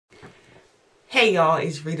Hey y'all,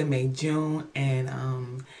 it's Rita Mae June, and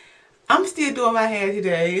I'm still doing my hair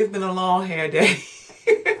today. It's been a long hair day.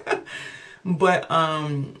 But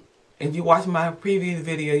if you watch my previous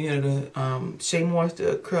video, you know the Shea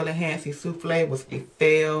Moisture Curl Enhancing Souffle was a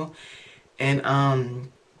fail. And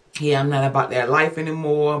yeah, I'm not about that life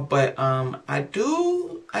anymore. But I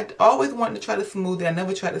always wanted to try the smoothie. I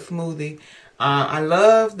never tried the smoothie. I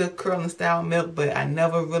love the curling style milk, but I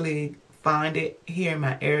never really find it here in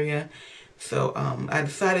my area. So I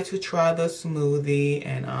decided to try the smoothie,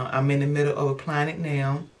 and I'm in the middle of applying it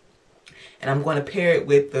now. And I'm going to pair it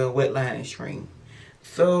with the wet line stream.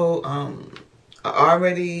 So I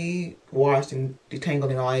already washed and detangled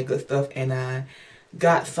and all that good stuff, and I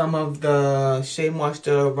got some of the Shea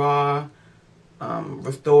Moisture Raw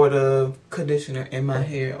Restorative Conditioner in my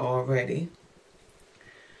hair already.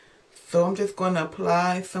 So I'm just going to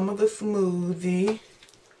apply some of the smoothie.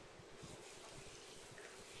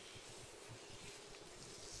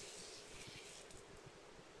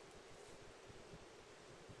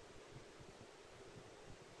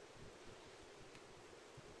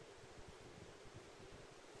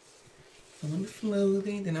 Some of the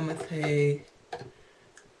smoothie, then I'm going to take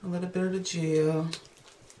a little bit of the gel.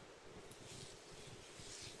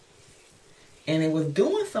 And it was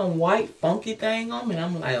doing some white funky thing on me.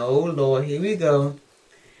 I'm like, oh Lord, here we go.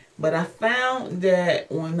 But I found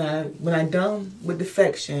that when I done with the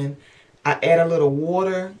section, I add a little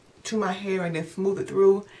water to my hair and then smooth it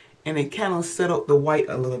through, and it kind of settled the white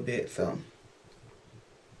a little bit. So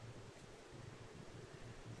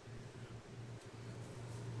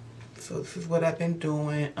this is what I've been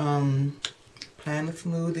doing. Applying the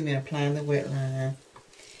smoothie and then applying the wet line.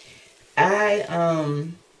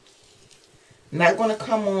 I'm not going to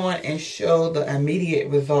come on and show the immediate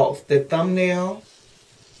results. The thumbnail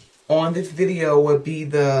on this video will be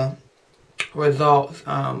the results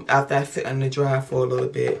after I sit under dry for a little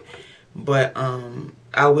bit. But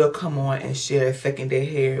I will come on and share second day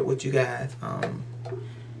hair with you guys.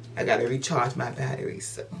 I got to recharge my batteries.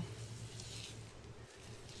 So.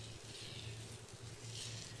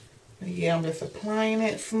 Yeah, I'm just applying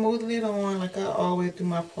it, smoothing it on like I always do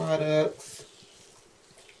my products.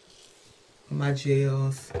 My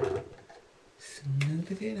gels.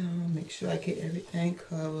 Smooth it on, make sure I get everything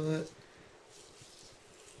covered.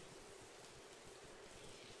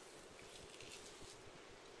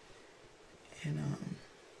 And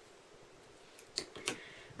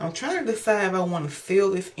I'm trying to decide if I want to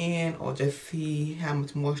fill this in or just see how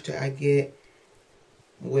much moisture I get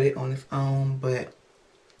with it on its own, but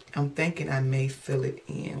I'm thinking I may fill it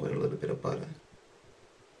in with a little bit of butter.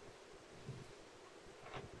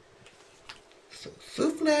 So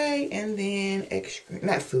souffle and then extra,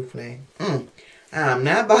 not souffle. I'm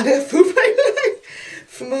not about that souffle.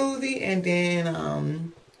 Smoothie and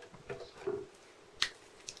then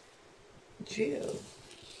gel.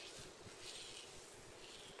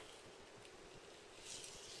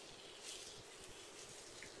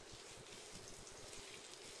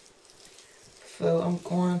 So I'm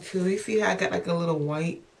going to, you see how I got like a little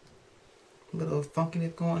white, little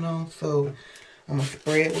funkiness going on? So I'm going to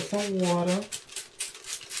spray it with some water,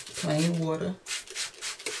 plain water.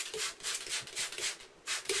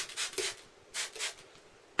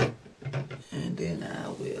 And then I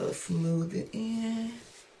will smooth it in.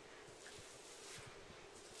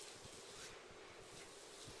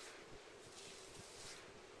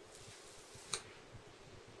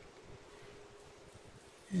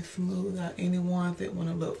 And smooth out any ones that want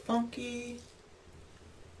to look funky.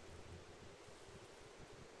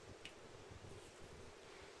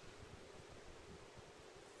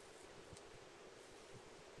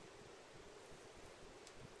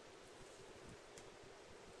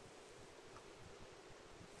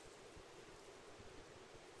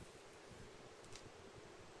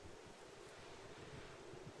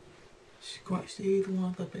 Scrunch these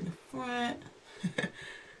ones up in the front.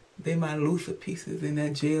 They my looser pieces in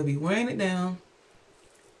that gel be wearing it down.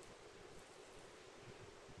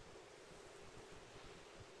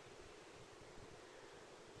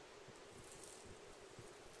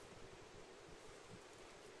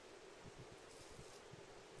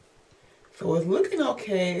 So it's looking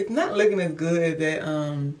okay. It's not looking as good as that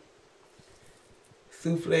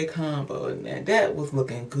souffle combo, and that was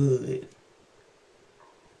looking good.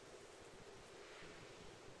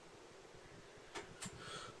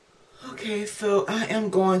 Okay, so I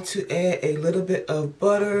am going to add a little bit of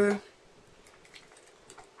butter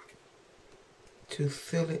to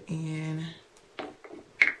fill it in.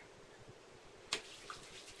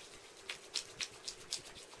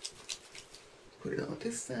 Put it on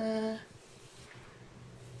this side.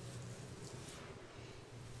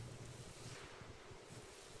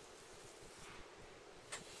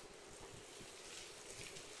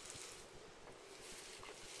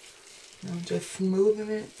 I'm just smoothing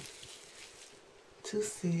it to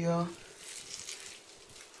seal.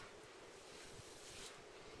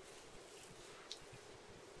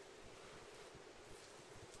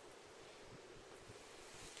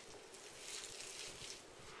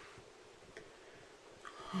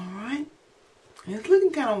 Alright. It's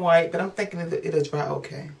looking kind of white, but I'm thinking it'll dry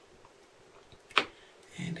okay.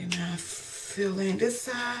 And then I fill in this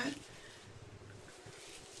side.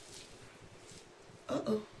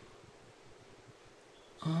 Uh-oh.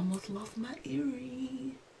 Almost lost my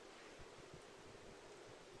earring.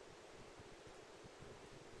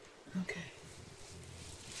 Okay.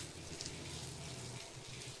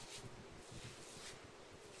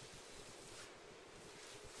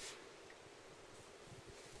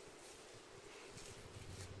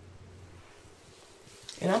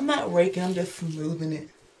 And I'm not raking, I'm just smoothing it.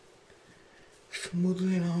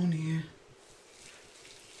 Smoothing it on here.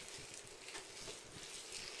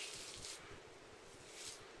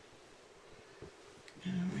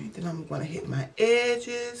 Alright, then I'm going to hit my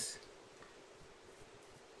edges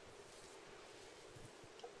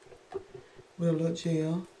with a little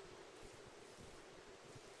gel.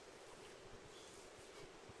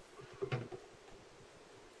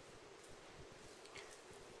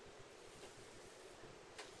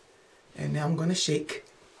 And now I'm going to shake.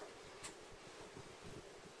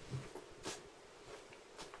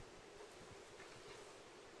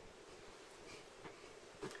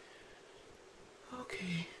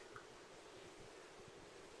 Okay.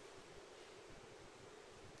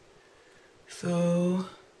 So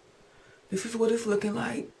this is what it's looking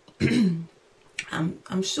like.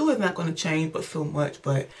 I'm sure it's not going to change but so much,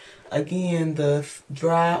 but again, the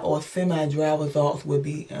dry or semi-dry results will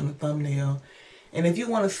be on the thumbnail. And if you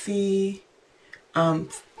want to see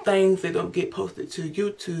things that don't get posted to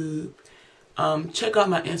YouTube, check out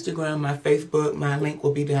my Instagram, my Facebook. My link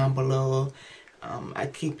will be down below. I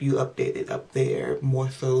keep you updated up there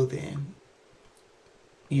more so than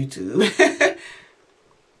YouTube.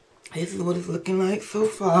 This is what it's looking like so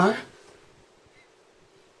far.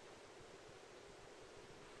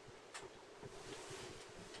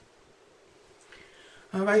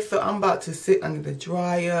 Alright, so I'm about to sit under the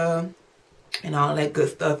dryer and all that good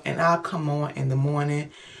stuff, and I'll come on in the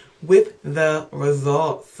morning with the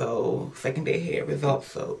results. So second day hair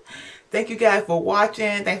results. So thank you guys for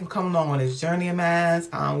watching. Thanks for coming along on this journey of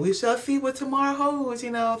mine. We shall see what tomorrow holds,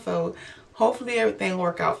 you know. So hopefully everything will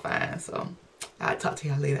work out fine. So I'll talk to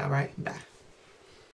y'all later. Alright, bye.